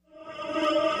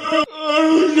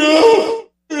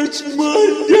It's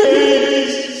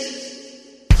Mondays!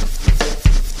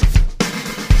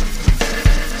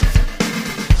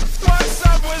 What's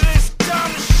up with this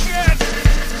dumb shit?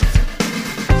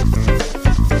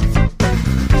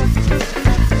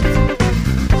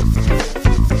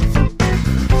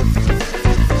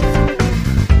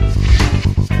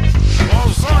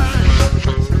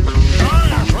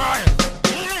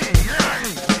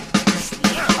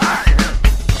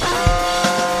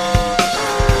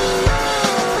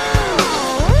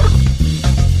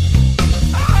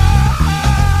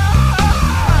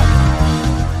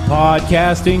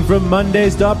 Podcasting from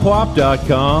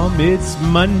Mondays.pwop.com, it's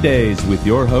Mondays with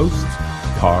your host,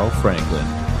 Carl Franklin.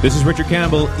 This is Richard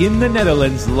Campbell in the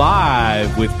Netherlands,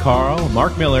 live with Carl,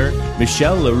 Mark Miller,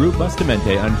 Michelle LaRue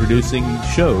Bustamante, introducing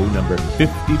show number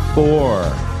 54.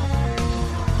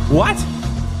 What?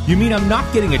 You mean I'm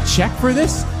not getting a check for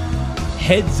this?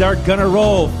 Heads are gonna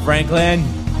roll, Franklin.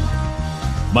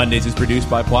 Mondays is produced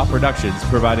by Pwop Productions,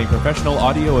 providing professional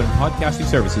audio and podcasting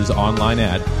services online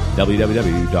at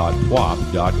www.pwop.com.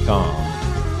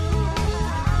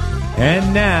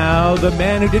 And now, the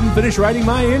man who didn't finish writing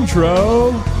my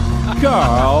intro,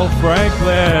 Carl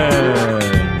Franklin.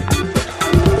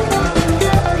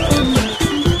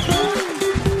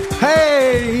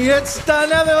 Hey, it's the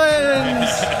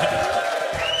Netherlands!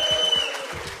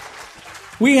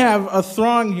 We have a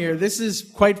throng here. This is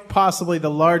quite possibly the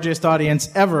largest audience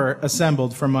ever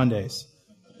assembled for Mondays.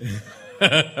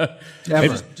 Ever.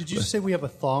 Did you say we have a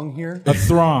thong here? A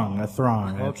throng.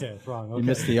 Okay, throng. Okay. You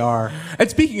missed the R. And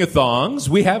speaking of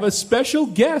thongs, we have a special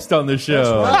guest on the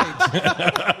show.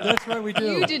 That's right, we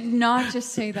do. You did not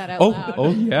just say that out loud.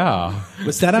 Oh, yeah.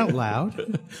 Was that out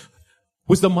loud?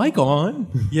 Was the mic on?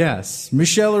 Yes.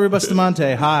 Michelle LaRue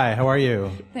Bustamante, hi, how are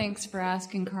you? Thanks for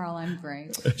asking, Carl. I'm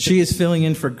great. She is filling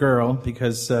in for Girl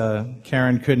because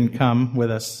Karen couldn't come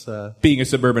with us. Being a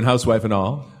suburban housewife and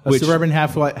all. A suburban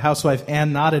housewife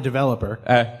and not a developer.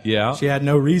 Yeah. She had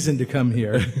no reason to come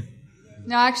here.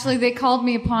 No, actually, they called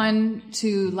me upon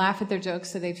to laugh at their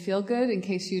jokes so they'd feel good in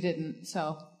case you didn't.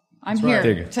 So I'm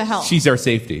here to help. She's our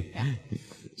safety. Yeah.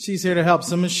 She's here to help.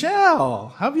 So, Michelle,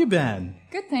 how have you been?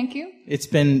 Good, thank you. It's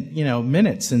been,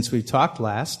 minutes since we talked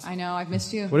last. I know, I've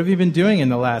missed you. What have you been doing in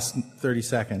the last 30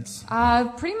 seconds?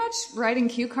 Pretty much writing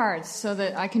cue cards so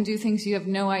that I can do things you have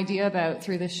no idea about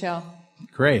through this show.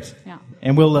 Great. Yeah.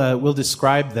 And we'll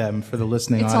describe them for the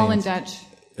listening It's audience. all in Dutch.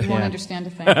 You won't understand a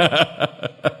thing.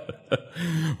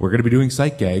 We're going to be doing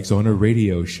sight gags on a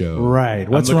radio show. Right.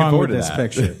 What's I'm looking wrong forward with to this that.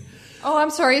 picture? Oh,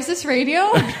 I'm sorry, is this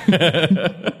radio?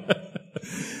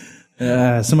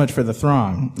 So much for the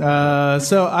throng.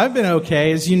 So I've been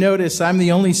okay. As you notice, I'm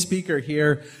the only speaker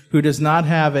here who does not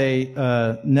have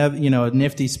a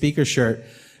nifty speaker shirt.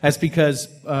 That's because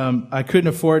I couldn't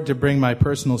afford to bring my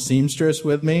personal seamstress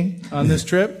with me on this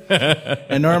trip.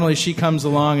 And normally she comes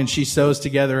along and she sews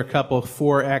together a couple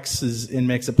 4Xs and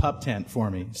makes a pup tent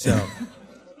for me. So,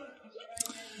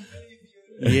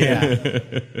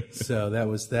 yeah. So that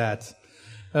was that.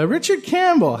 Richard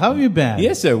Campbell, how have you been?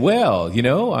 Yes, sir. Well,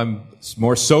 I'm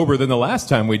more sober than the last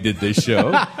time we did this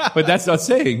show, but that's not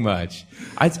saying much.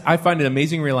 I find it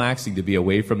amazing relaxing to be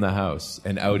away from the house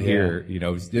and out here,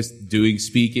 just doing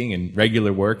speaking and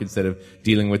regular work instead of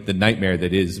dealing with the nightmare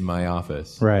that is my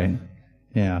office. Right.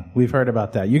 Yeah, we've heard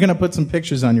about that. You're going to put some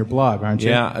pictures on your blog, aren't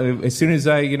you? Yeah, as soon as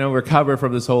I, recover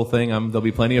from this whole thing, there'll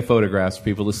be plenty of photographs for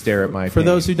people to stare at my For paint.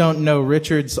 those who don't know,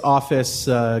 Richard's office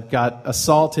got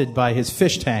assaulted by his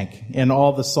fish tank and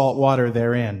all the salt water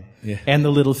therein, and the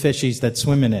little fishies that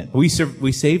swim in it. We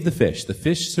saved the fish. The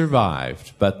fish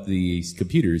survived, but the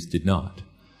computers did not.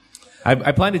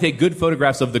 I plan to take good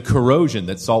photographs of the corrosion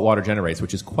that salt water generates,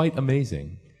 which is quite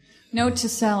amazing. Note to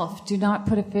self, do not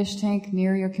put a fish tank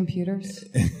near your computers.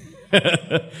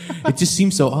 It just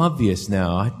seems so obvious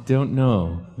now. I don't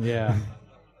know. Yeah.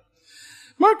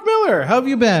 Mark Miller, how have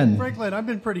you been? Franklin, I've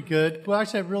been pretty good. Well,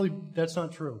 actually, that's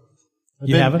not true.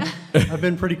 Haven't? I've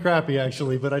been pretty crappy,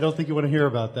 actually, but I don't think you want to hear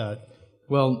about that.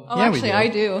 Well, Oh, yeah, actually, we do. I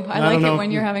do. I like don't know it when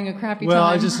if you're you- having a crappy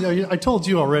Well, time. I told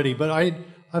you already, but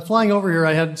I flying over here,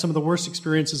 I had some of the worst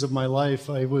experiences of my life.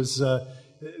 I was,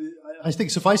 I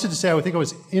think, suffice it to say, I think I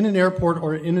was in an airport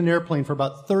or in an airplane for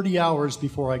about 30 hours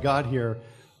before I got here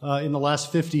in the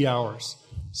last 50 hours.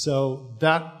 So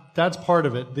that's part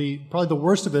of it. Probably the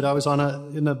worst of it, I was I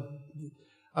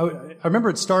remember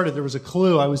it started, there was a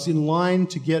clue. I was in line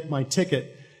to get my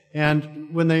ticket.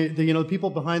 And when the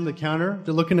people behind the counter,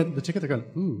 they're looking at the ticket, they're going,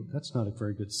 ooh, that's not a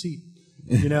very good seat.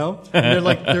 And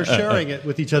they're sharing it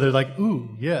with each other, like,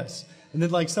 ooh, yes. And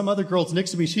then some other girl's next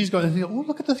to me, she's going, oh,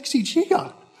 look at the seat she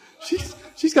got.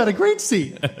 She's got a great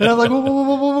seat. And I'm like,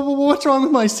 what's wrong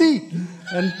with my seat?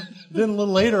 And then a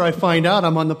little later I find out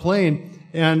I'm on the plane,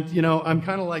 and, I'm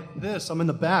kind of like this. I'm in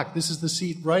the back. This is the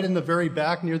seat right in the very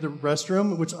back near the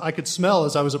restroom, which I could smell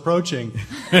as I was approaching.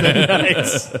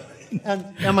 Nice.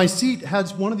 And my seat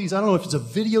has one of these, I don't know if it's a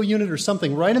video unit or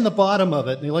something, right in the bottom of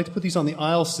it. And they like to put these on the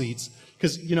aisle seats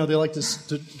because, they like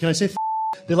to can I say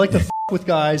they like to with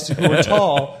guys who are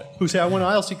tall who say, I want an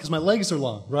aisle seat because my legs are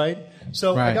long, right?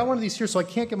 So I got one of these here, so I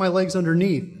can't get my legs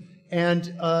underneath.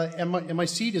 And my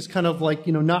seat is kind of like,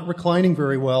 not reclining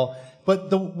very well.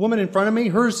 But the woman in front of me,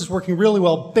 hers is working really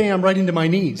well, bam, right into my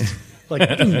knees.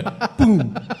 Like, boom,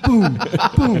 boom, boom,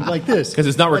 boom, like this. Because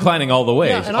it's not reclining all the way.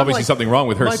 Yeah, Obviously something wrong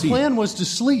with her seat. My plan was to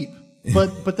sleep,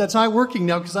 but that's not working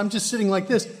now because I'm just sitting like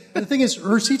this. And the thing is,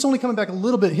 her seat's only coming back a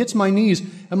little bit, hits my knees,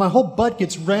 and my whole butt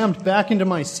gets rammed back into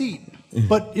my seat.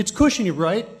 But it's cushiony,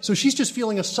 right? So she's just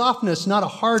feeling a softness, not a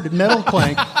hard metal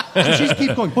clank. So she's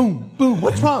keep going, boom, boom,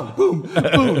 what's wrong? Boom,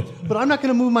 boom. But I'm not going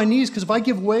to move my knees because if I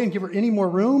give way and give her any more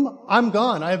room, I'm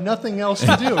gone. I have nothing else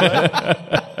to do,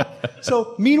 right?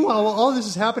 So meanwhile, while all this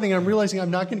is happening, I'm realizing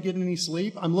I'm not going to get any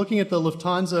sleep. I'm looking at the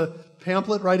Lufthansa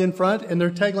pamphlet right in front, and their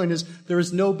tagline is, there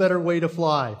is no better way to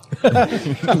fly.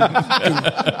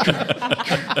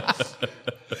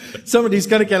 Somebody's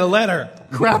going to get a letter.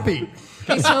 Crappy.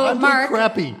 Okay, so Mark,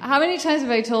 crappy. How many times have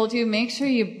I told you, make sure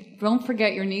you don't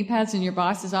forget your knee pads in your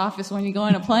boss's office when you go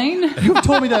on a plane? You've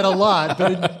told me that a lot,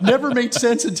 but it never made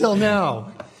sense until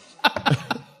now.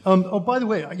 By the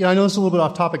way, I know this is a little bit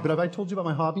off topic, but have I told you about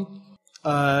my hobby?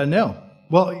 No.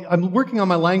 Well, I'm working on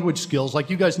my language skills. Like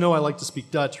you guys know, I like to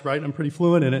speak Dutch, right? I'm pretty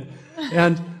fluent in it.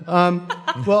 And, do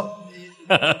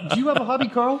you have a hobby,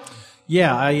 Carl?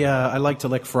 Yeah, I like to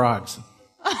lick frogs.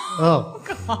 Oh.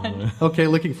 God. Okay,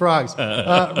 licking frogs.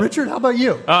 Richard, how about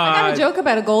you? I got a joke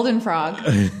about a golden frog.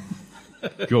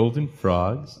 Golden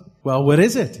frogs? Well, what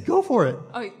is it? Go for it.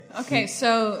 Oh, okay,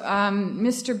 so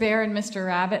Mr. Bear and Mr.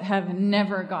 Rabbit have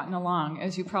never gotten along,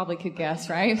 as you probably could guess,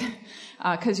 right?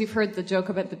 Because you've heard the joke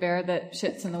about the bear that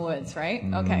shits in the woods, right?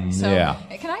 Okay, so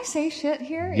can I say shit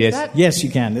here? Yes, you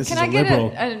can. This can is I a get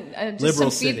liberal, just some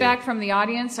city. Feedback from the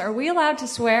audience? Are we allowed to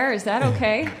swear? Is that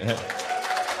okay?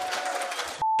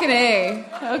 A.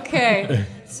 Okay.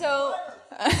 So,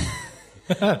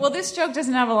 well, this joke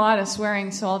doesn't have a lot of swearing,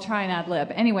 so I'll try and ad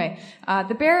lib. Anyway,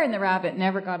 the bear and the rabbit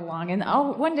never got along. And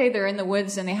one day they're in the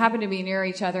woods and they happen to be near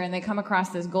each other and they come across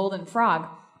this golden frog.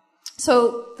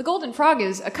 So the golden frog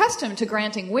is accustomed to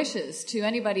granting wishes to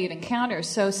anybody it encounters.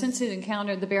 So since it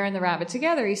encountered the bear and the rabbit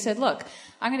together, he said, look,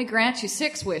 I'm going to grant you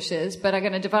 6 wishes, but I'm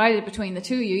going to divide it between the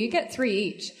two of you. You get 3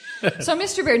 each. So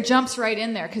Mr. Bear jumps right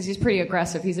in there because he's pretty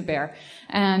aggressive. He's a bear.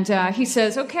 And he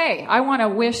says, okay, I want to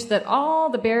wish that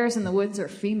all the bears in the woods are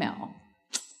female.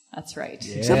 That's right.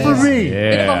 Yeah. Except for me.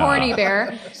 Bit of a horny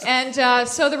bear. And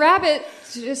so the rabbit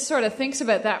just sort of thinks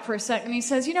about that for a second. He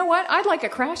says, you know what? I'd like a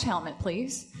crash helmet,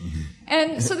 please.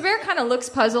 And so the bear kind of looks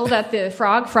puzzled at the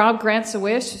frog. Frog grants a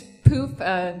wish. Poof,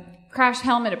 crash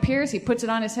helmet appears. He puts it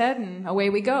on his head, and away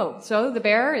we go. So the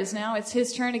bear it's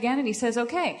his turn again, and he says,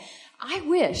 okay, I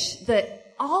wish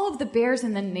that all of the bears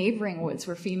in the neighboring woods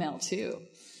were female, too.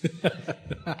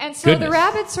 And so the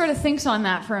rabbit sort of thinks on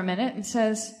that for a minute and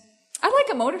says, I'd like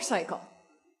a motorcycle.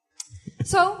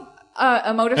 So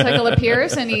a motorcycle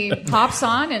appears, and he hops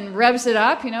on and revs it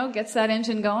up, gets that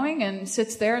engine going and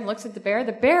sits there and looks at the bear.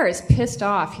 The bear is pissed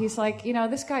off. He's like,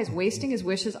 this guy's wasting his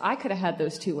wishes. I could have had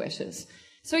those 2 wishes.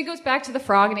 So he goes back to the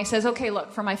frog and he says, okay,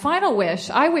 look, for my final wish,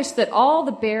 I wish that all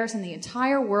the bears in the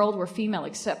entire world were female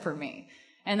except for me.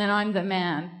 And then I'm the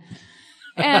man.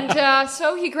 And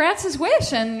so he grants his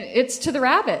wish, and it's to the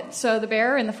rabbit. So the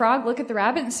bear and the frog look at the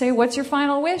rabbit and say, what's your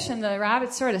final wish? And the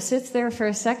rabbit sort of sits there for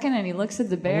a second, and he looks at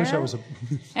the bear. I wish I was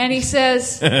and he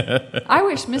says, I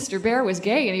wish Mr. Bear was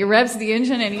gay. And he revs the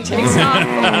engine, and he takes off.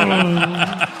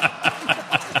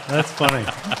 That's funny.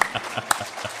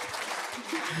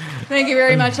 Thank you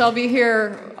very much. I'll be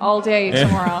here all day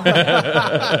tomorrow.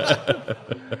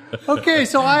 Okay,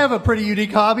 so I have a pretty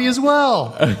unique hobby as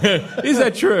well. Is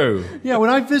that true? Yeah, when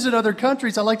I visit other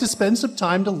countries, I like to spend some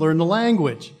time to learn the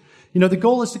language. The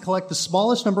goal is to collect the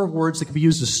smallest number of words that can be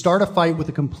used to start a fight with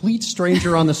a complete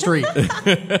stranger on the street,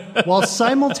 while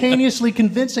simultaneously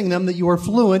convincing them that you are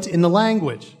fluent in the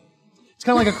language. It's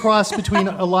kind of like a cross between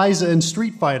Eliza and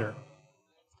Street Fighter.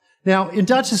 Now, in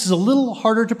Dutch, this is a little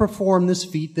harder to perform this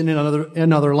feat than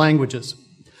in other languages.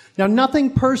 Now,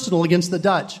 nothing personal against the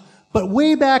Dutch, but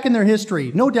way back in their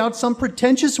history, no doubt some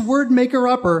pretentious word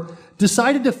maker-upper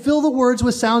decided to fill the words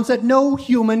with sounds that no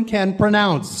human can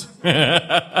pronounce.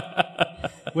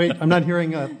 Wait, I'm not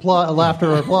hearing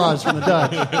laughter or applause from the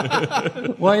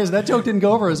Dutch. Why is that joke didn't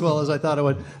go over as well as I thought it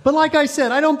would? But like I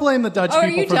said, I don't blame the Dutch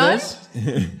people for this.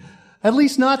 At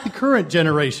least not the current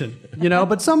generation,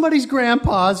 but somebody's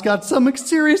grandpa's got some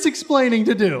serious explaining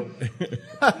to do.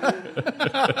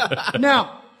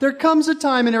 Now, there comes a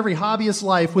time in every hobbyist's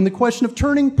life when the question of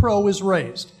turning pro is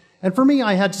raised. And for me,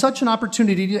 I had such an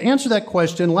opportunity to answer that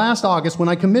question last August when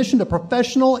I commissioned a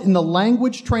professional in the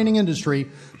language training industry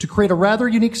to create a rather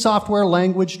unique software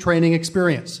language training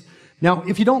experience. Now,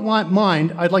 if you don't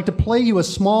mind, I'd like to play you a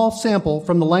small sample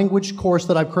from the language course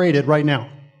that I've created right now.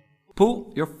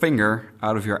 Pull your finger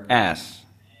out of your ass.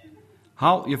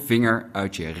 Haal je vinger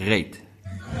uit je reet.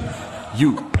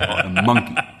 You are a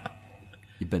monkey.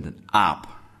 Je bent een aap.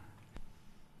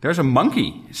 There's a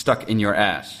monkey stuck in your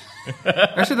ass.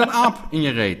 Er zit een aap in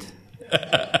je reet.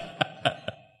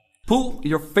 Pull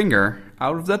your finger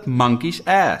out of that monkey's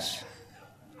ass.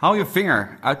 Haal je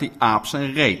vinger uit die aap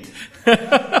zijn reet.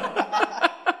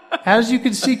 As you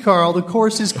can see, Carl, the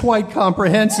course is quite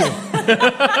comprehensive.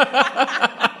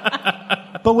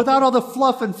 But without all the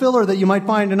fluff and filler that you might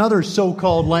find in other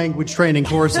so-called language training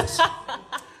courses.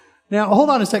 Now,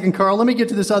 hold on a second, Carl. Let me get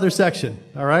to this other section.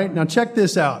 All right? Now, check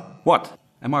this out. What?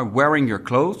 Am I wearing your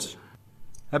clothes?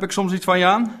 Heb ik soms iets van je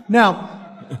aan? Now,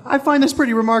 I find this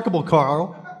pretty remarkable,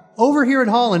 Carl. Over here in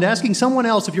Holland, asking someone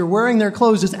else if you're wearing their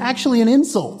clothes is actually an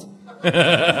insult.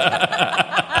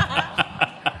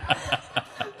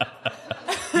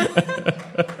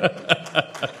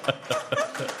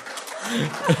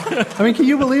 I mean, can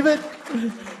you believe it?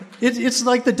 It's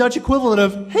like the Dutch equivalent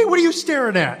of, hey, what are you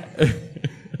staring at?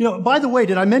 By the way,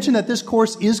 did I mention that this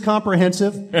course is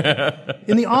comprehensive?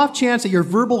 In the off chance that your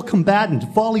verbal combatant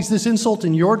volleys this insult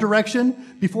in your direction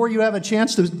before you have a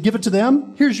chance to give it to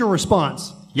them, here's your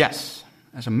response. Yes.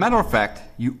 As a matter of fact,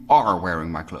 you are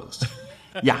wearing my clothes.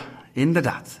 Ja,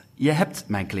 inderdaad. Je hebt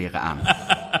mijn kleren aan.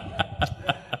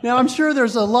 Now, I'm sure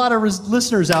there's a lot of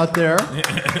listeners out there.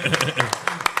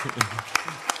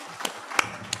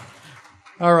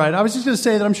 All right, I was just going to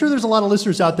say that I'm sure there's a lot of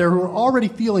listeners out there who are already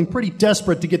feeling pretty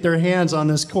desperate to get their hands on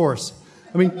this course.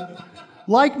 I mean,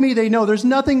 like me, they know there's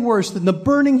nothing worse than the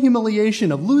burning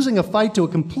humiliation of losing a fight to a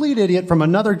complete idiot from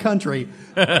another country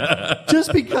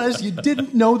just because you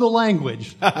didn't know the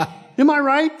language. Am I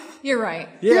right? You're right.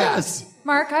 Yes.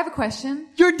 Mark, I have a question.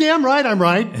 You're damn right I'm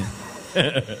right.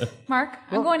 Mark,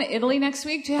 I'm going to Italy next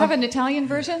week. Do you have an Italian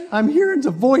version? I'm hearing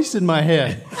a voice in my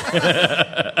head.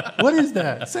 What is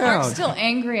that sound? Mark's still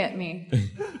angry at me.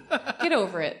 Get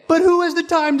over it. But who has the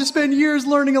time to spend years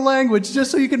learning a language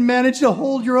just so you can manage to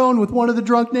hold your own with one of the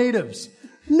drunk natives?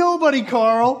 Nobody,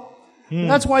 Carl.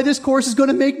 That's why this course is going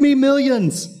to make me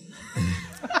millions.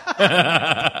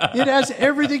 It has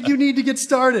everything you need to get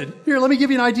started. Here, let me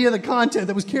give you an idea of the content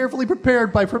that was carefully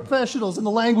prepared by professionals in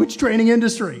the language training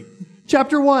industry.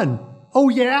 Chapter 1, oh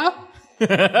yeah?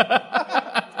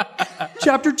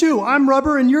 Chapter 2, I'm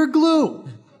rubber and you're glue.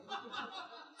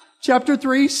 Chapter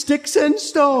 3, sticks and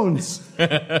stones.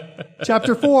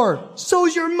 Chapter 4,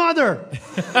 so's your mother.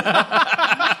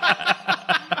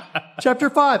 Chapter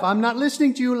 5, I'm not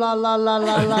listening to you, la la la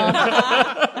la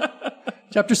la.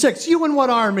 Chapter 6, you and what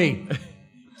army?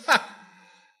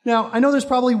 Now, I know there's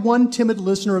probably one timid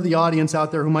listener of the audience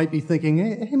out there who might be thinking,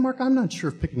 hey, Mark, I'm not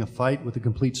sure if picking a fight with a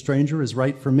complete stranger is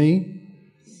right for me.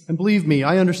 And believe me,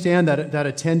 I understand that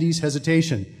attendee's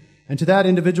hesitation. And to that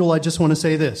individual, I just want to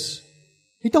say this.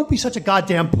 Hey, don't be such a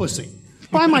goddamn pussy.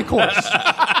 Buy my course.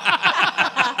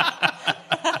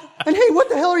 And hey, what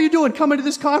the hell are you doing coming to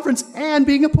this conference and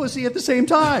being a pussy at the same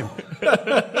time?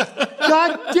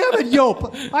 God damn it,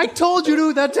 Yope. I told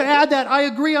you to add that I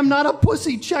agree I'm not a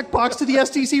pussy checkbox to the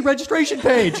STC registration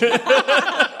page. What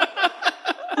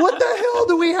the hell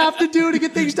do we have to do to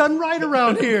get things done right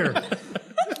around here?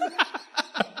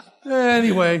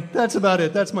 Anyway, that's about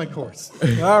it. That's my course.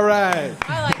 All right.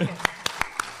 I like it.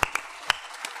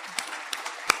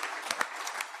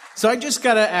 So I just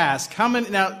got to ask, how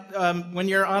many, now, when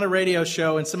you're on a radio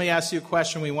show and somebody asks you a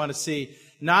question we want to see,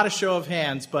 not a show of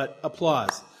hands, but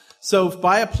applause. So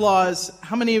by applause,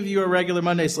 how many of you are regular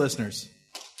Mondays listeners?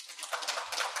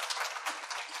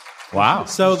 Wow.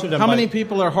 So how many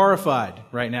people are horrified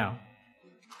right now?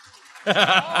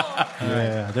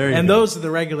 Yeah, there you And go. those are the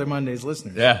regular Mondays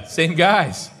listeners. Yeah, same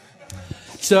guys.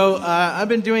 So I've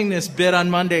been doing this bit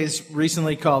on Mondays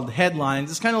recently called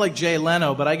Headlines. It's kind of like Jay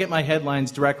Leno, but I get my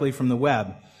headlines directly from the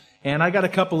web. And I got a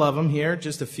couple of them here,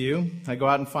 just a few. I go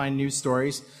out and find news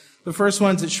stories. The first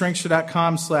one's at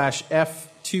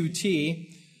shrinkster.com/F2T.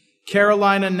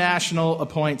 Carolina National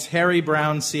appoints Harry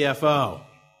Brown CFO.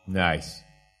 Nice.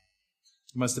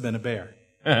 Must have been a bear.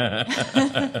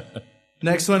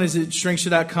 Next one is at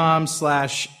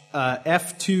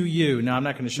shrinkster.com/F2U. No, I'm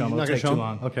not going to show them. It'll take too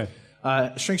long. Okay.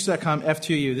 Shrinkster.com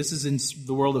F2U. This is in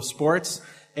the world of sports.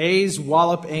 A's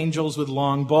wallop Angels with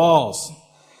long balls.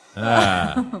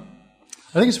 I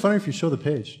think it's funny if you show the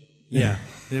page. Yeah,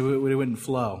 it wouldn't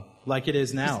flow like it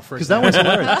is now. Because that one's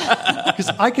hilarious. Because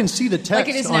I can see the text Like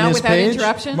it is on now his without page.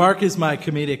 interruption? Mark is my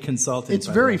comedic consultant. It's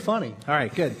by very the way. funny. All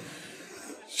right, good.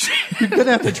 You're going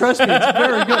to have to trust me. It's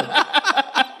very good.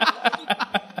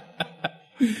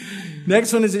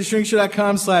 Next one is at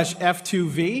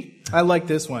shrinkster.com/F2V. I like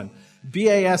this one.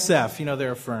 BASF, you know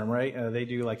they're a firm, right? They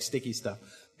do like sticky stuff.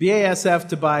 BASF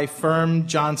to buy Firm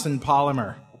Johnson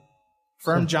Polymer.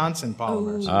 Firm Johnson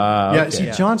Polymers. Yeah, see,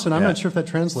 Yeah. Johnson, I'm Yeah. not sure if that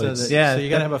So, translates. so you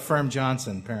got to have a Firm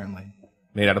Johnson, apparently.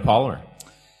 Made out of polymer.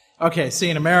 Okay, see,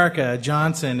 in America,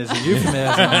 Johnson is a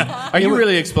euphemism. Are you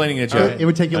really explaining a joke? It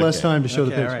would take you less Okay. time to show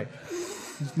the Okay, picture. all right.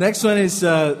 Next one is,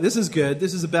 this is good.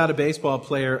 This is about a baseball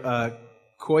player,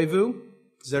 Koivu.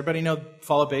 Does everybody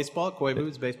follow baseball? Koivu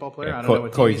is a baseball player. I don't know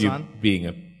what team he's on. being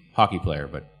a hockey player,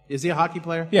 but Is he a hockey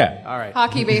player? Yeah. All right.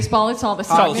 Hockey, baseball, it's all the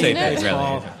same, all the isn't same it? thing,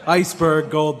 really. Iceberg,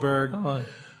 Goldberg.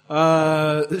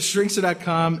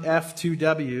 Shrinkster.com,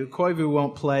 F2W. Koivu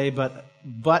won't play, but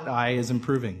Butt-Eye is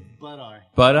improving. but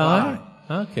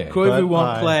okay. Koivu won't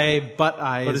Butt-Eye. play,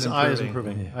 Butt-Eye But is his improving. eye is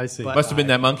improving. I see. But- Must have been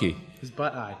that monkey. His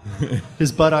Butt-Eye.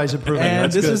 His butt eye's improving. And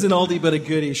That's this good. is an oldie but a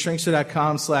goodie.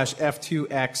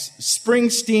 Shrinkster.com/F2X.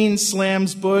 Springsteen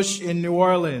slams Bush in New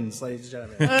Orleans, ladies and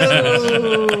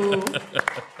gentlemen.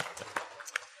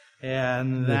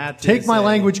 And that Take is my a-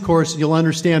 language course and you'll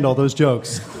understand all those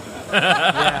jokes.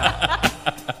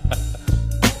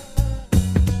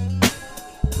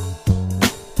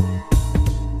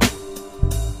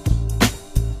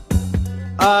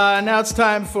 Now it's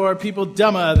time for People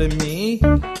Dumber Than Me.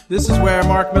 This is where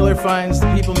Mark Miller finds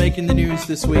the people making the news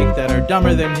this week that are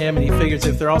dumber than him, and he figures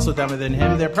if they're also dumber than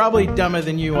him, they're probably dumber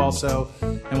than you also,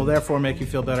 and will therefore make you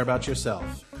feel better about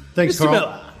yourself. Thanks, Mr. Carl.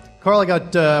 Miller. Carl, I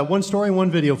got one story and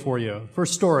one video for you.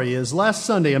 First story is last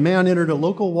Sunday, a man entered a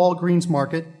local Walgreens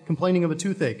market complaining of a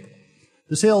toothache.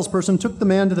 The salesperson took the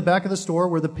man to the back of the store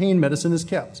where the pain medicine is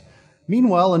kept.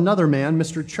 Meanwhile, another man,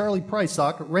 Mr. Charlie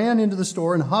Prysock, ran into the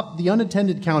store and hopped the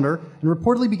unattended counter and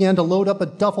reportedly began to load up a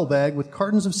duffel bag with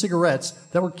cartons of cigarettes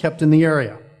that were kept in the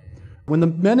area. When the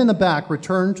men in the back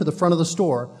returned to the front of the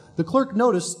store, the clerk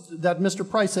noticed that Mr.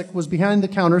 Prysock was behind the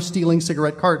counter stealing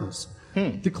cigarette cartons.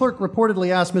 The clerk reportedly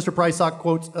asked Mr. Prysock,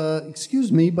 quote,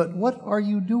 excuse me, but what are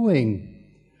you doing?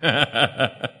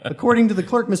 According to the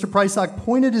clerk, Mr. Prysock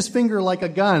pointed his finger like a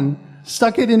gun,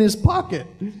 stuck it in his pocket,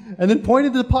 and then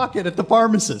pointed the pocket at the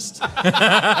pharmacist.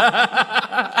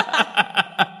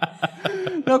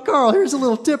 Now, Carl, here's a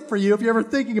little tip for you if you're ever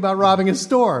thinking about robbing a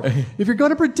store. If you're going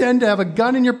to pretend to have a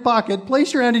gun in your pocket,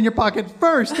 place your hand in your pocket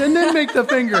first and then make the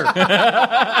finger.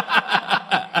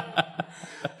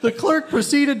 The clerk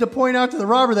proceeded to point out to the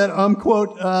robber that,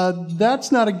 quote,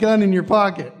 that's not a gun in your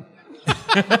pocket.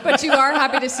 But you are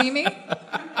happy to see me?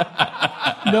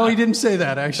 No, he didn't say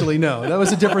that, actually, no. That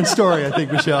was a different story, I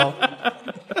think, Michelle.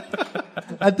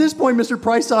 At this point, Mr.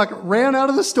 Prysock ran out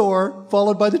of the store,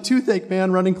 followed by the toothache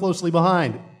man running closely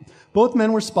behind. Both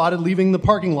men were spotted leaving the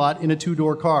parking lot in a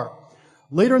two-door car.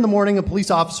 Later in the morning, a police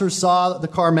officer saw the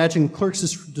car matching the clerk's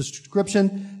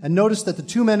description and noticed that the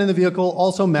two men in the vehicle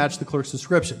also matched the clerk's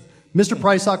description. Mr.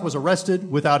 Prysock was arrested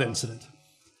without incident.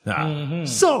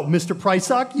 So, Mr.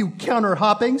 Prysock, you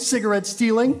counter-hopping,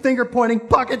 cigarette-stealing, finger-pointing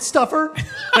pocket stuffer,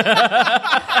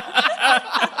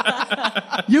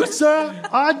 you, sir,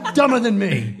 are dumber than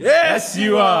me. Yes,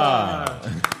 you are.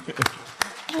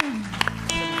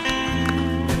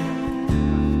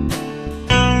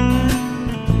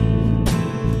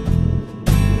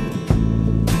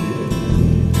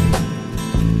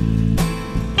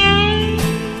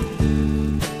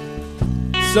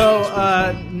 So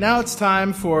now it's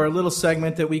time for a little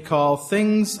segment that we call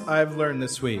Things I've Learned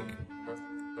This Week.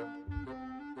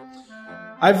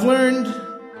 I've learned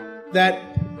that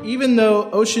even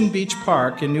though Ocean Beach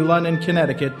Park in New London,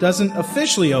 Connecticut doesn't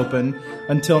officially open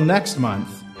until next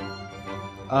month,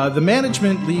 the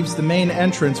management leaves the main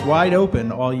entrance wide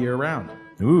open all year round.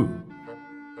 Ooh.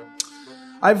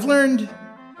 I've learned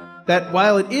that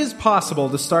while it is possible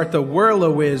to start the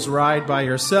Whirl-A-Whiz ride by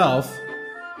yourself,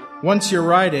 once you're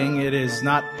riding, it is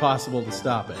not possible to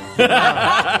stop it.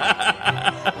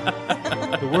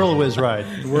 The Whirl-A-Whiz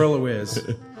ride.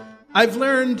 Whirl-A-Whiz. I've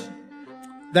learned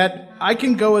that I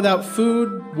can go without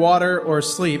food, water, or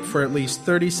sleep for at least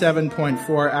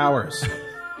 37.4 hours.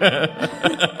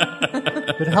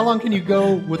 But how long can you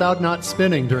go without not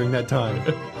spinning during that time?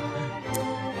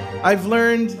 I've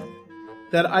learned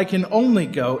that I can only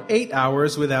go 8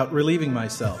 hours without relieving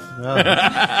myself.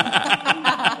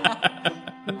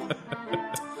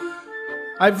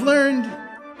 I've learned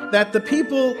that the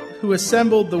people who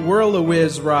assembled the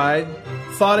Whirl-A-Whiz ride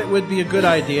thought it would be a good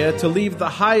idea to leave the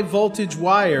high voltage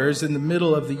wires in the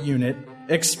middle of the unit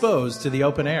exposed to the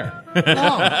open air.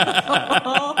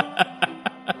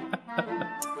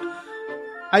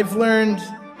 I've learned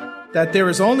that there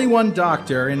is only one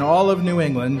doctor in all of New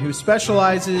England who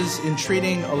specializes in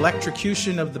treating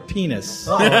electrocution of the penis.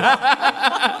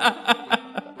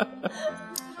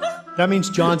 That means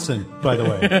Johnson, by the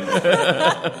way.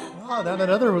 Oh, that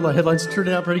other headline's turned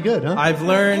out pretty good, huh? I've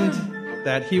learned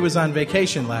that he was on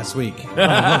vacation last week.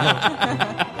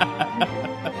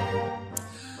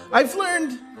 I've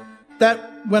learned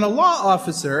that when a law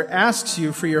officer asks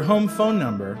you for your home phone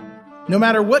number, no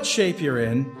matter what shape you're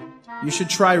in, you should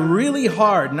try really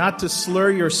hard not to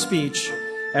slur your speech,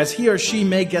 as he or she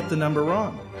may get the number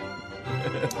wrong.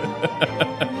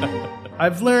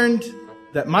 I've learned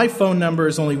that my phone number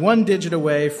is only one digit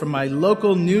away from my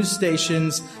local news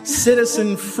station's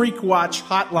Citizen Freak Watch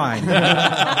hotline.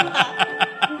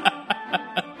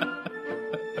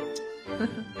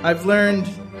 I've learned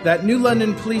that New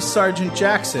London Police Sergeant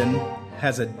Jackson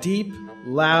has a deep,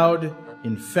 loud,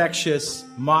 infectious,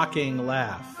 mocking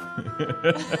laugh.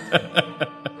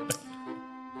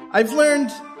 I've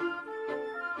learned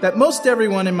that most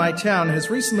everyone in my town has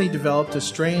recently developed a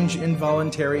strange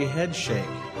involuntary head shake.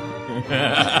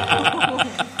 I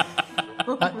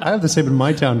have the same in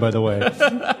my town, by the way.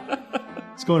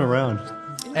 It's going around.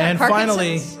 And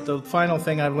finally, the final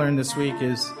thing I've learned this week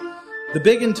is the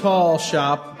Big and Tall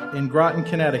shop in Groton,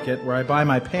 Connecticut, where I buy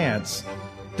my pants,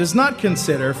 does not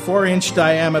consider 4-inch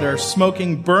diameter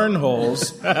smoking burn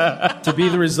holes to be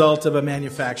the result of a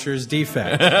manufacturer's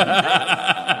defect.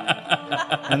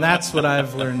 And that's what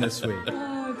I've learned this week.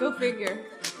 Go figure.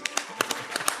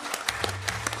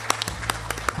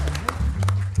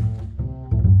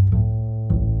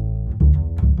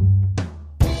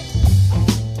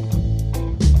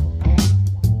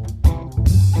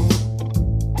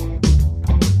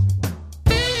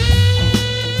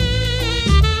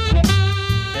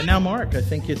 Now, Mark, I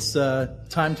think it's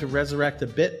time to resurrect a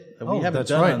bit that we haven't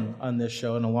done on this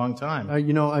show in a long time. I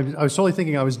was totally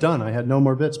thinking I was done. I had no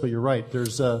more bits, but you're right.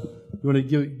 There's. You want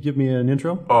to give me an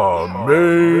intro?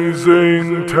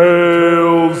 Amazing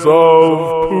Tales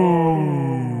of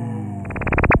Pooh.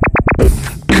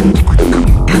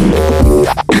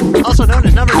 Also known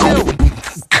as number 2.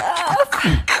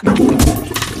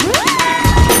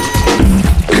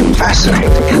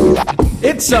 Fascinating.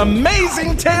 It's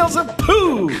Amazing Tales of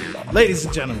Pooh, ladies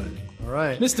and gentlemen. All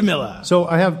right. Mr. Miller. So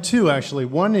I have two, actually.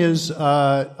 One is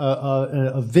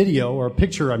a video or a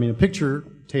picture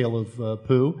tale of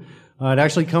Pooh. It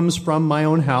actually comes from my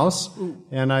own house,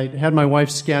 and I had my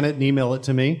wife scan it and email it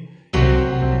to me.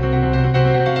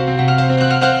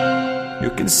 You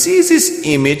can see this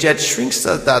image at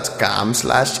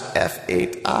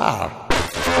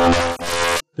shrinkster.com/F8R.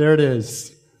 There it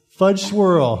is. Fudge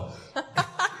Swirl.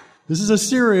 This is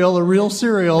a real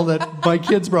cereal that my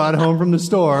kids brought home from the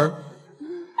store.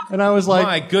 And I was like...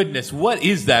 My goodness, what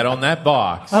is that on that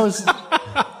box?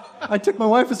 I took my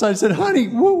wife aside and said, honey,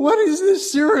 what is this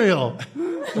cereal?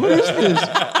 What is this?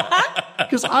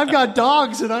 Because I've got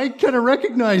dogs and I kind of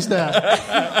recognize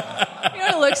that. You know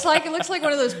what it looks like? It looks like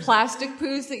one of those plastic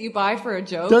poos that you buy for a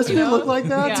joke. Doesn't it look like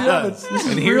that? Yeah. This and is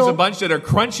here's real. a bunch that are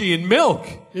crunchy in milk.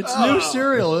 It's new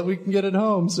cereal that we can get at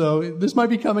home. So this might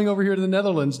be coming over here to the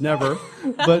Netherlands. Never.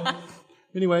 But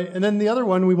anyway, and then the other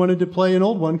one, we wanted to play an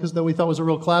old one because that we thought was a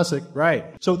real classic. Right.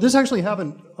 So this actually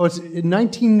happened, it's in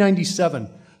 1997.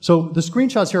 So the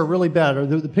screenshots here are really bad, or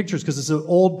the pictures, because it's an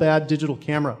old, bad digital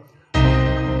camera.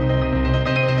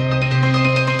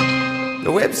 The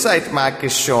website Mark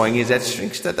is showing is at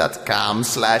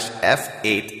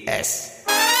shrinkster.com/F8S.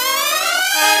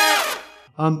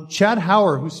 Chad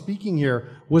Hauer, who's speaking here,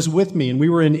 was with me, and we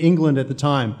were in England at the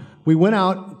time. We went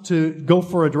out to go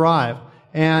for a drive,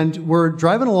 and we're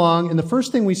driving along, and the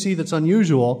first thing we see that's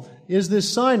unusual is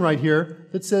this sign right here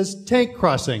that says tank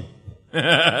crossing.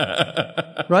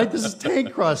 Right? This is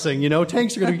tank crossing. You know,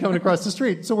 tanks are going to be coming across the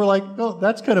street. So we're like, oh,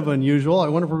 that's kind of unusual. I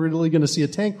wonder if we're really going to see a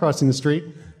tank crossing the street.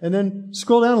 And then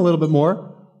scroll down a little bit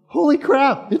more. Holy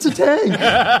crap, it's a tank.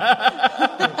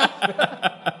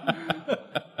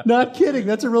 Not kidding,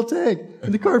 that's a real tank.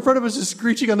 And the car in front of us is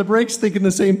screeching on the brakes thinking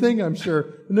the same thing, I'm sure.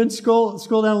 And then scroll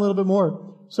down a little bit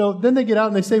more. So then they get out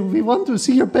and they say, we want to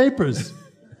see your papers.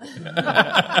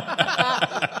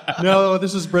 No,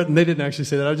 this is Britain. They didn't actually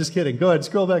say that. I was just kidding. Go ahead,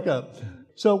 scroll back up.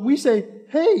 So we say,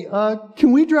 hey,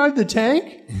 can we drive the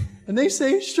tank? And they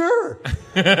say, sure.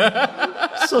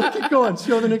 So keep going.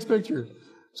 Show the next picture.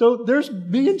 So there's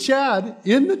me and Chad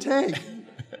in the tank.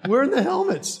 Wearing the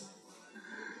helmets.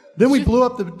 Then we blew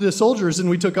up the soldiers and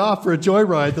we took off for a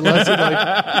joyride that lasted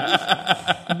like...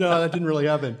 No, that didn't really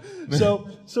happen. So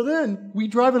then we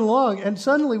driving along and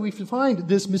suddenly we find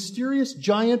this mysterious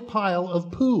giant pile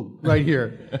of poo right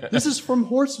here. This is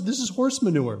horse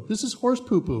manure. This is horse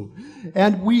poo-poo.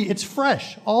 And it's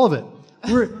fresh, all of it.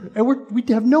 We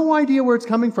have no idea where it's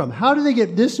coming from. How do they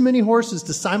get this many horses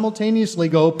to simultaneously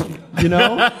go, you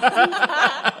know?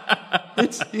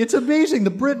 It's amazing.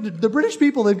 The British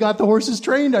people, they've got the horses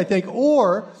trained, I think.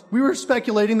 Or we were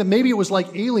speculating that maybe it was like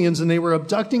aliens and they were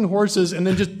abducting horses and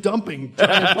then just dumping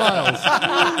giant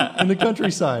piles in the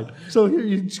countryside. So here,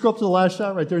 you scroll up to the last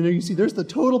shot right there, and there you see there's the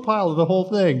total pile of the whole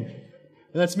thing. And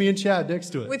that's me and Chad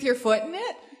next to it. With your foot in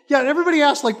it? Yeah, and everybody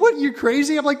asked, like, what, you're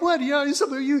crazy? I'm like, what?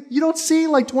 You don't see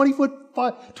like 20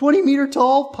 meter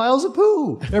tall piles of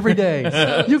poo every day.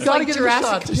 You got to like get Jurassic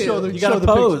a shot to poo. show the You got to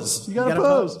pose. Pictures. You got to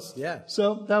pose. Yeah.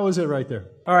 So that was it right there.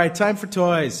 All right, time for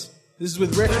toys. This is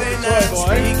with Richard the Toy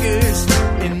Boy.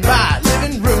 In my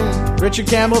living room. Richard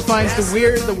Campbell finds the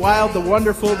weird, the wild, the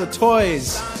wonderful, the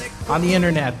toys on the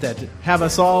internet that have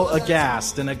us all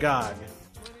aghast and agog.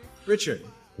 Richard.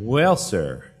 Well,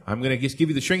 sir, I'm going to just give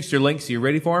you the Shrinkster links. Are you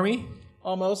ready for me?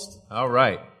 Almost. All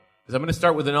right. Because I'm going to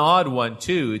start with an odd one,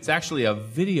 too. It's actually a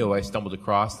video I stumbled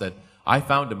across that I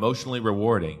found emotionally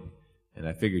rewarding. And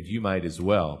I figured you might as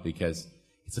well, because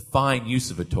it's a fine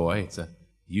use of a toy. It's a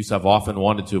use I've often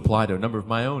wanted to apply to a number of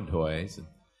my own toys. And,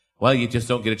 well, you just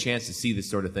don't get a chance to see this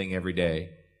sort of thing every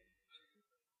day.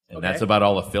 And that's about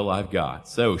all the fill I've got.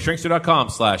 So,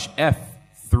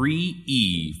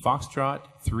 Shrinkster.com/F3E, Foxtrot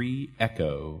 3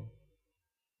 Echo.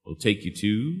 We'll take you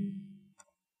to...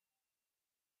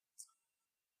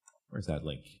 Where's that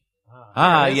link?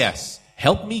 Yes.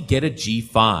 Help me get a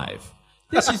G5.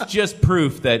 This is just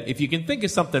proof that if you can think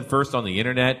of something first on the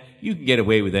internet, you can get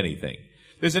away with anything.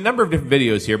 There's a number of different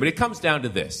videos here, but it comes down to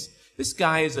this. This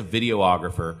guy is a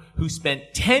videographer who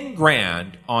spent 10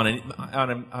 grand on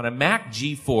a Mac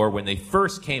G4 when they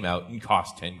first came out and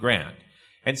cost 10 grand.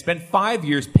 And spent 5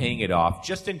 years paying it off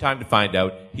just in time to find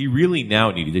out he really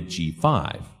now needed a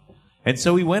G5. And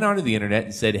so he went onto the internet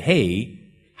and said, hey,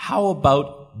 how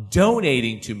about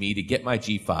donating to me to get my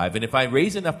G5, and if I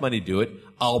raise enough money to do it,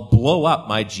 I'll blow up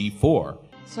my G4.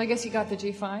 So I guess you got the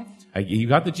G5? He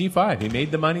got the G5. He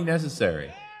made the money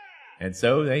necessary. And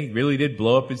so they really did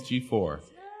blow up his G4.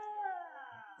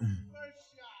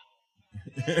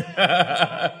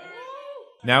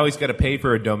 Now he's got to pay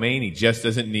for a domain he just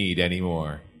doesn't need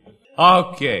anymore.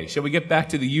 Okay, shall we get back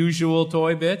to the usual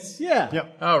toy bits? Yeah.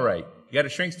 Yep. All right. You got a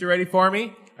Shrinkster ready for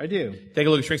me? I do. Take a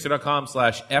look at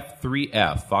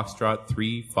Shrinkster.com/F3F, Foxtrot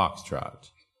 3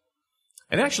 Foxtrot.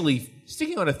 And actually,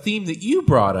 sticking on a theme that you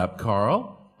brought up,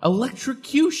 Carl,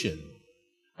 electrocution.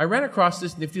 I ran across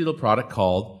this nifty little product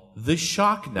called the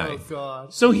Shock Knife. Oh,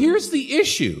 God. So here's the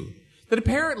issue. That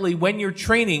apparently when you're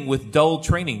training with dull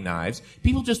training knives,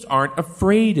 people just aren't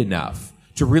afraid enough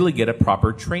to really get a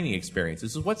proper training experience.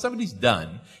 This is what somebody's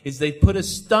done, is they put a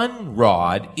stun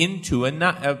rod into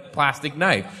a plastic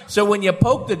knife. So when you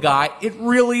poke the guy, it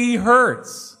really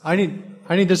hurts. I need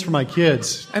this for my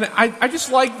kids. And I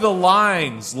just like the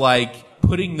lines like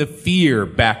putting the fear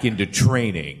back into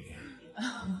training.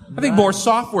 I think more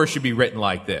software should be written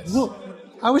like this. Well,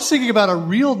 I was thinking about a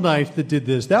real knife that did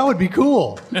this. That would be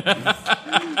cool.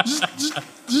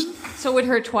 So it would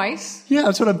hurt twice? Yeah,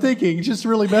 that's what I'm thinking. Just to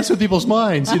really mess with people's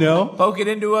minds, you know? Poke it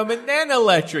into them and then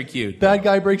electrocute. Bad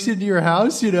guy breaks into your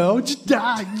house, you know? Just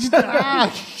die.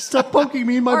 Stop poking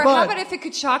me in my Or butt. how about if it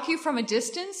could shock you from a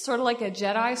distance, sort of like a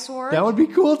Jedi sword? That would be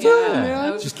cool, too.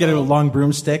 Yeah. Just get a long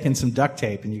broomstick and some duct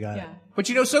tape and you got it. But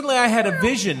you know, suddenly I had a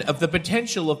vision of the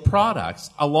potential of products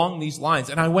along these lines,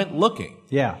 and I went looking.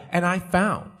 Yeah. And I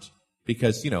found,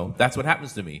 because, you know, that's what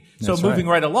happens to me. So That's moving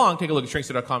right. right along, take a look at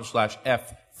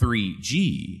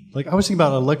Shrinkster.com/F3G. Like, I was thinking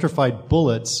about electrified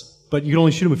bullets, but you can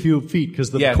only shoot them a few feet because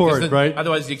the cord, right?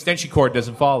 Otherwise, the extension cord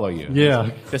doesn't follow you. Yeah.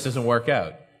 This doesn't work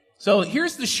out. So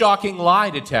here's the shocking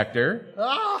lie detector.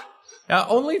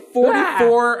 Only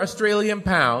 44 Australian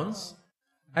pounds.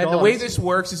 And the way this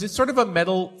works is it's sort of a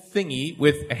metal thingy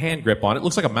with a hand grip on it. It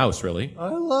looks like a mouse, really. I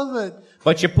love it.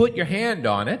 But you put your hand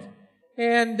on it,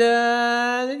 and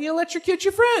then you electrocute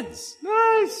your friends.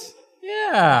 Nice.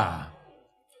 Yeah.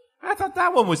 I thought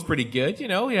that one was pretty good. You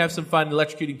know, you have some fun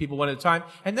electrocuting people one at a time.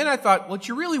 And then I thought, what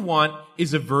you really want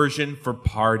is a version for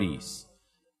parties.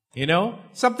 You know,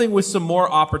 something with some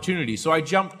more opportunity. So I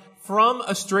jumped from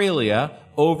Australia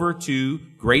over to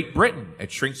Great Britain at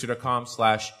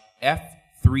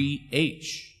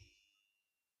Shrinkster.com/F3H.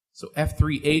 So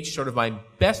F3H, sort of my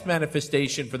best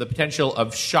manifestation for the potential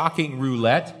of shocking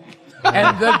roulette.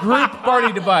 and the group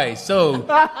party device. So,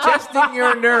 testing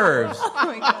your nerves. Oh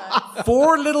my God.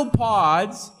 4 little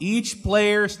pods, each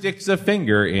player sticks a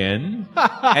finger in,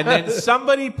 and then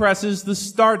somebody presses the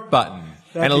start button.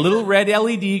 And a little red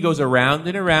LED goes around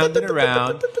and around and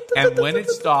around, and when it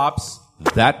stops,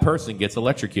 that person gets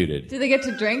electrocuted. Do they get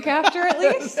to drink after at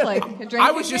least? Like a drink?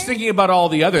 I was just thinking about all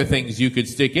the other things you could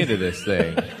stick into this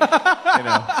thing.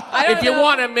 If you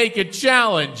want to make it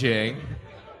challenging.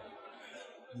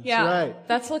 Yeah, right.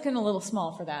 that's looking a little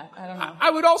small for that. I don't know.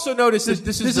 I would also notice that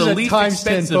this is the a least times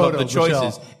 10 expensive of the photo,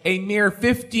 choices. Michelle. A mere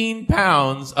 15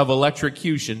 pounds of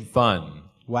electrocution fun.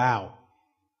 Wow.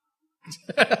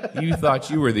 You thought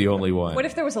you were the only one. What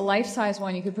if there was a life-size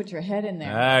one you could put your head in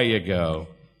there? There you go.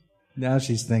 Now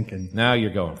she's thinking. Now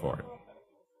you're going for it.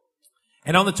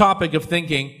 And on the topic of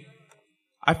thinking,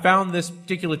 I found this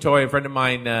particular toy. A friend of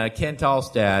mine, Ken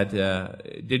Talstad,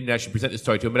 didn't actually present this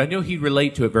toy to him, but I knew he'd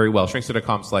relate to it very well.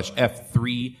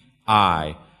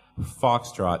 Shrinkster.com/F3I,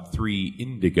 Foxtrot 3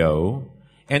 Indigo,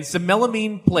 and some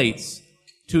melamine plates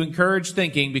to encourage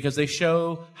thinking because they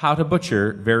show how to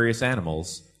butcher various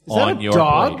animals on your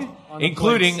dog? plate.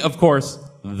 Including, of course,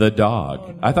 the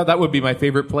dog. I thought that would be my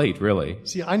favorite plate, really.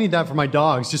 See, I need that for my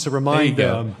dogs, just to There you remind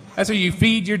go. them. That's what you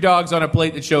feed your dogs on a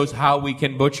plate that shows how we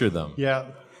can butcher them. Yeah.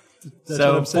 That's what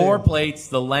So I'm saying. 4 plates,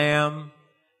 the lamb,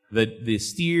 the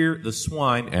steer, the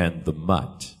swine, and the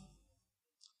mutt.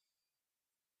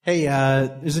 Hey,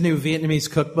 there's a new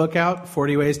Vietnamese cookbook out,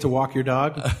 40 Ways to Walk Your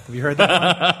Dog. Have you heard that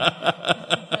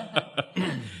one?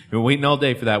 You've been waiting all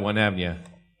day for that one, haven't you?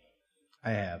 I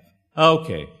have.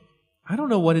 Okay. I don't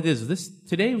know what it is.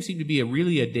 Today would seem to be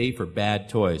a day for bad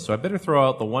toys, so I better throw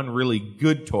out the one really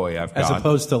good toy I've got. As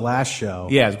opposed to last show.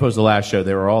 Yeah, as opposed to last show,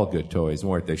 they were all good toys,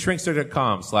 weren't they?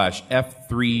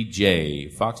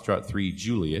 Shrinkster.com/F3J, Foxtrot 3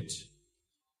 Juliet.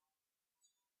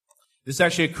 This is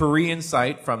actually a Korean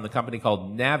site from the company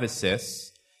called Navisys.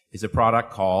 It's a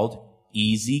product called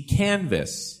Easy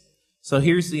Canvas. So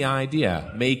here's the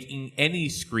idea, making any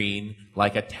screen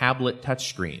like a tablet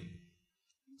touchscreen.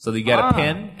 So you got a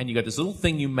pen, and you got this little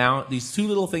thing you mount, these 2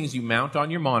 little things you mount on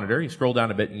your monitor. You scroll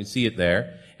down a bit, and you can see it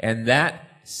there. And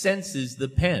that senses the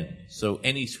pen. So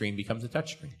any screen becomes a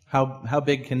touchscreen. How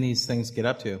big can these things get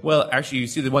up to? Well, actually, you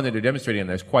see the one that they're demonstrating on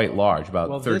there is quite large,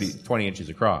 about 20 inches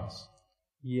across.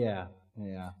 Yeah.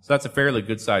 So that's a fairly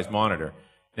good-sized monitor.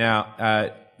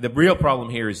 Now, the real problem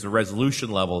here is the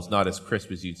resolution level is not as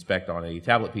crisp as you'd expect on a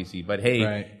tablet PC. But hey,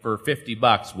 Right. for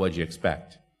 $50, what'd you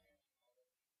expect?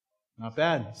 Not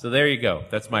bad. So there you go.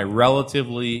 That's my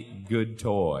relatively good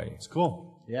toy. It's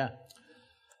cool. Yeah.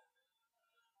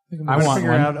 I want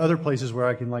figuring one. out other places where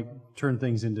I can turn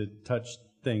things into touch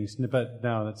things. But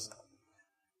no, that's.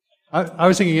 I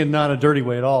was thinking it not a dirty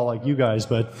way at all, like you guys,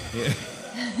 but I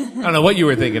don't know what you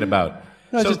were thinking about.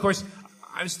 No, Of course,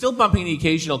 I'm still bumping the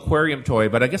occasional aquarium toy,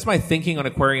 but I guess my thinking on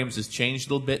aquariums has changed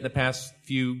a little bit in the past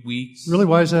few weeks. really,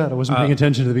 why is that? I wasn't paying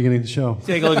attention to the beginning of the show.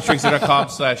 Take a look at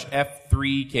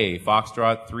Shrinkster.com/F3K,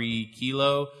 Foxtrot 3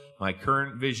 Kilo, my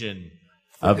current vision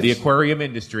of the aquarium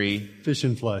industry. Fish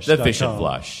and Flush. The Fish and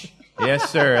Flush. Yes,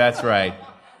 sir, that's right.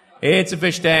 It's a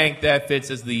fish tank that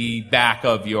fits as the back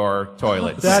of your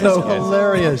toilet. That is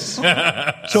hilarious.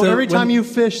 So every time you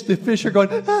fish, the fish are going,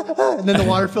 and then the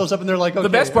water fills up, and they're like, okay. The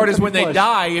best part is when they flush.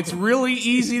 die, it's really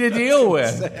easy to deal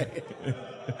with.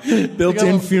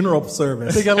 Built-in funeral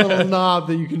service. They got a little knob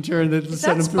that you can turn that Is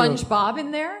send that them through. SpongeBob in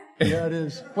there? Yeah, it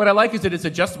is. What I like is that it's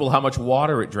adjustable how much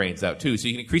water it drains out, too, so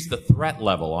you can increase the threat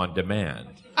level on demand.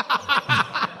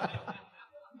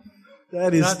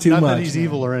 That is Not too much. that he's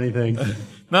evil or anything.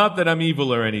 Not that I'm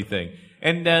evil or anything.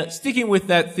 And sticking with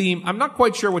that theme, I'm not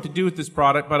quite sure what to do with this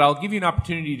product, but I'll give you an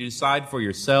opportunity to decide for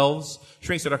yourselves.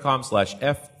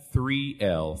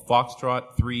 Shrinkster.com/F3L,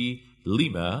 Foxtrot 3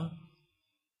 Lima,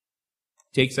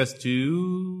 takes us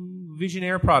to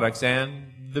Visionaire Products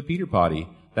and the Peter Potty.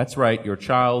 That's right, your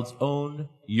child's own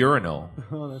urinal.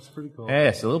 Oh, that's pretty cool.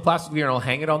 Yes, a little plastic urinal,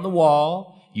 hang it on the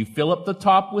wall. You fill up the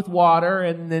top with water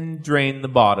and then drain the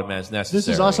bottom as necessary. This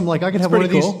is awesome. Like I could have one of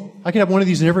pretty these. cool. I could have one of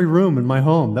these in every room in my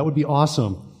home. That would be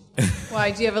awesome.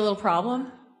 Why, do you have a little problem?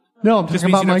 No, I'm Just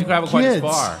talking means about you don't my have to travel quite as kids.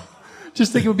 far.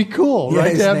 Just think it would be cool, Yeah,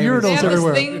 right? his To have name is- They urinals have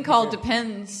everywhere. this thing called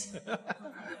Depends.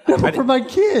 But for my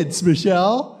kids,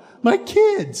 Michelle. My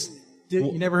kids.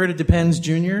 You never heard of Depends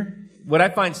Junior? What I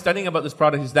find stunning about this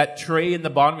product is that tray in the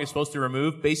bottom you're supposed to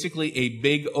remove, basically a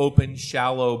big, open,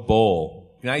 shallow bowl.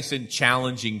 Nice and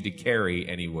challenging to carry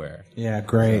anywhere. Yeah,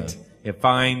 great. A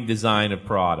fine design of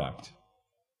product.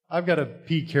 I've got a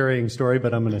pee carrying story,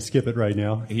 but I'm going to skip it right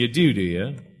now. You do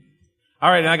you? All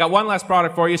right, and I got one last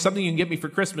product for you, something you can get me for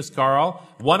Christmas, Carl.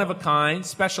 One of a kind,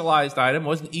 specialized item.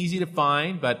 Wasn't easy to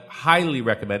find, but highly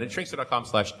recommended.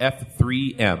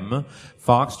 Shrinkster.com/F3M,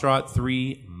 Foxtrot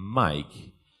 3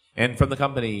 Mike. And from the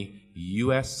company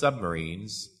U.S.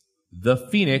 Submarines, the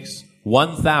Phoenix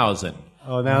 1000.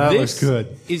 Oh, now that looks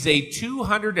good. This is a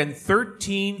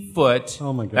 213-foot,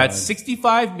 oh my God, that's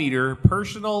 65-meter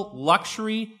personal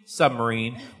luxury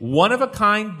submarine,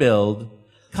 one-of-a-kind build,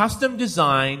 custom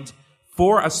designed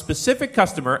for a specific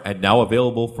customer and now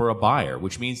available for a buyer,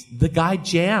 which means the guy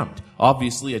jammed.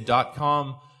 Obviously a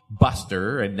 .com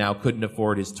buster and now couldn't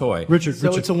afford his toy. Richard,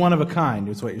 it's a one-of-a-kind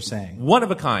is what you're saying. One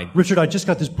of a kind. Richard, I just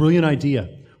got this brilliant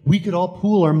idea. We could all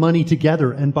pool our money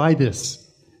together and buy this.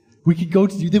 We could go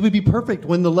to, it would be perfect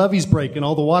when the levees break and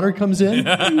all the water comes in.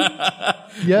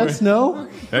 Yes, no?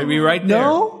 That'd be right there.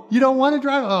 No? You don't want to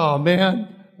drive? Oh,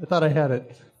 man. I thought I had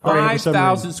it.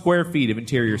 5,000 square feet of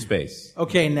interior space.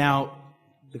 Okay, now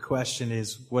the question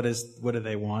is, what do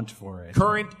they want for it?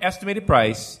 Current estimated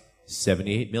price,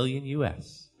 $78 million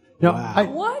US. Now,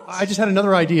 Wow. What? I just had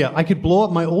another idea. I could blow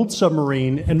up my old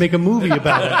submarine and make a movie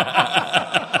about it.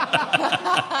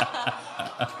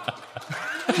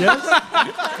 Yes?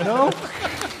 No?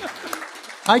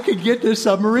 I could get this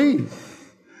submarine.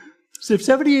 So if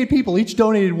 78 people each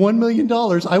donated $1 million,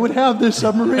 I would have this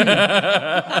submarine.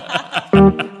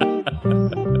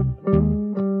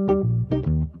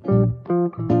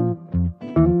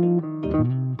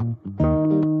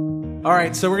 All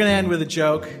right, so we're going to end with a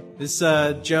joke. This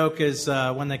joke is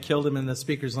one that killed him in the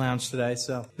speaker's lounge today.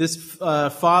 So this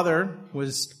father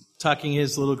was tucking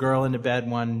his little girl into bed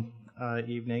one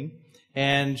evening,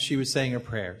 and she was saying her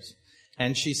prayers.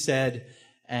 And she said,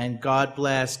 and God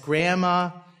bless Grandma,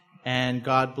 and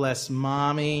God bless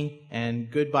Mommy,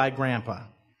 and goodbye, Grandpa.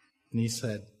 And he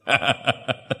said,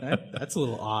 that's a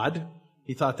little odd.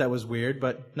 He thought that was weird,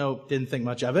 but no, didn't think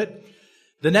much of it.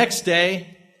 The next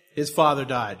day, his father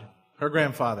died. Her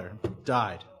grandfather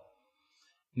died.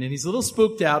 And then he's a little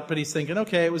spooked out, but he's thinking,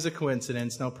 okay, it was a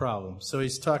coincidence, no problem. So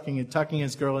he's tucking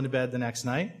his girl into bed the next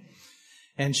night.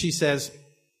 And she says,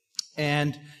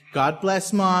 and God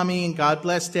bless Mommy, and God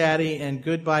bless Daddy, and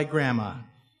goodbye, Grandma.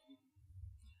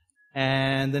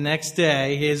 And the next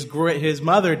day, his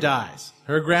mother dies.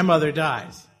 Her grandmother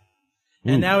dies.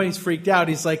 And now he's freaked out.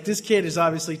 He's like, this kid is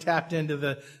obviously tapped into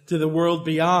the world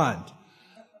beyond.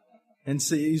 And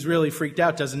so he's really freaked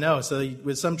out, doesn't know. So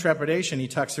with some trepidation, he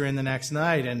tucks her in the next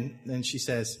night, and then she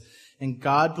says, and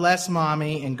God bless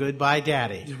Mommy, and goodbye,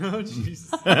 Daddy. Oh,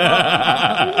 jeez.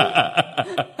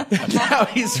 Now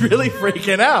he's really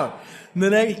freaking out. And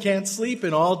then he can't sleep,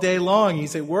 and all day long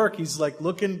he's at work. He's like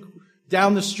looking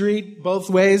down the street both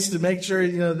ways to make sure,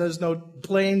 there's no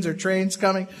planes or trains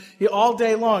coming. All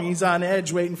day long, he's on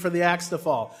edge waiting for the axe to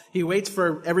fall. He waits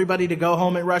for everybody to go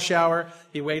home at rush hour.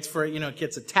 He waits for,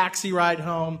 gets a taxi ride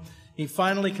home. He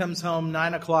finally comes home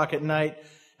 9:00 at night,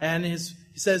 and he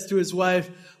says to his wife,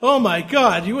 oh my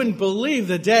God, you wouldn't believe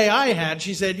the day I had.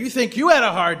 She said, you think you had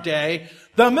a hard day?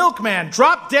 The milkman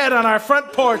dropped dead on our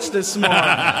front porch this morning.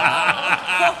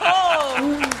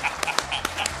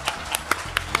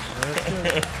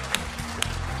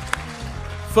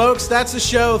 Folks, that's the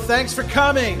show. Thanks for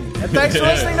coming, and thanks for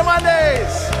listening to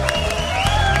Mondays.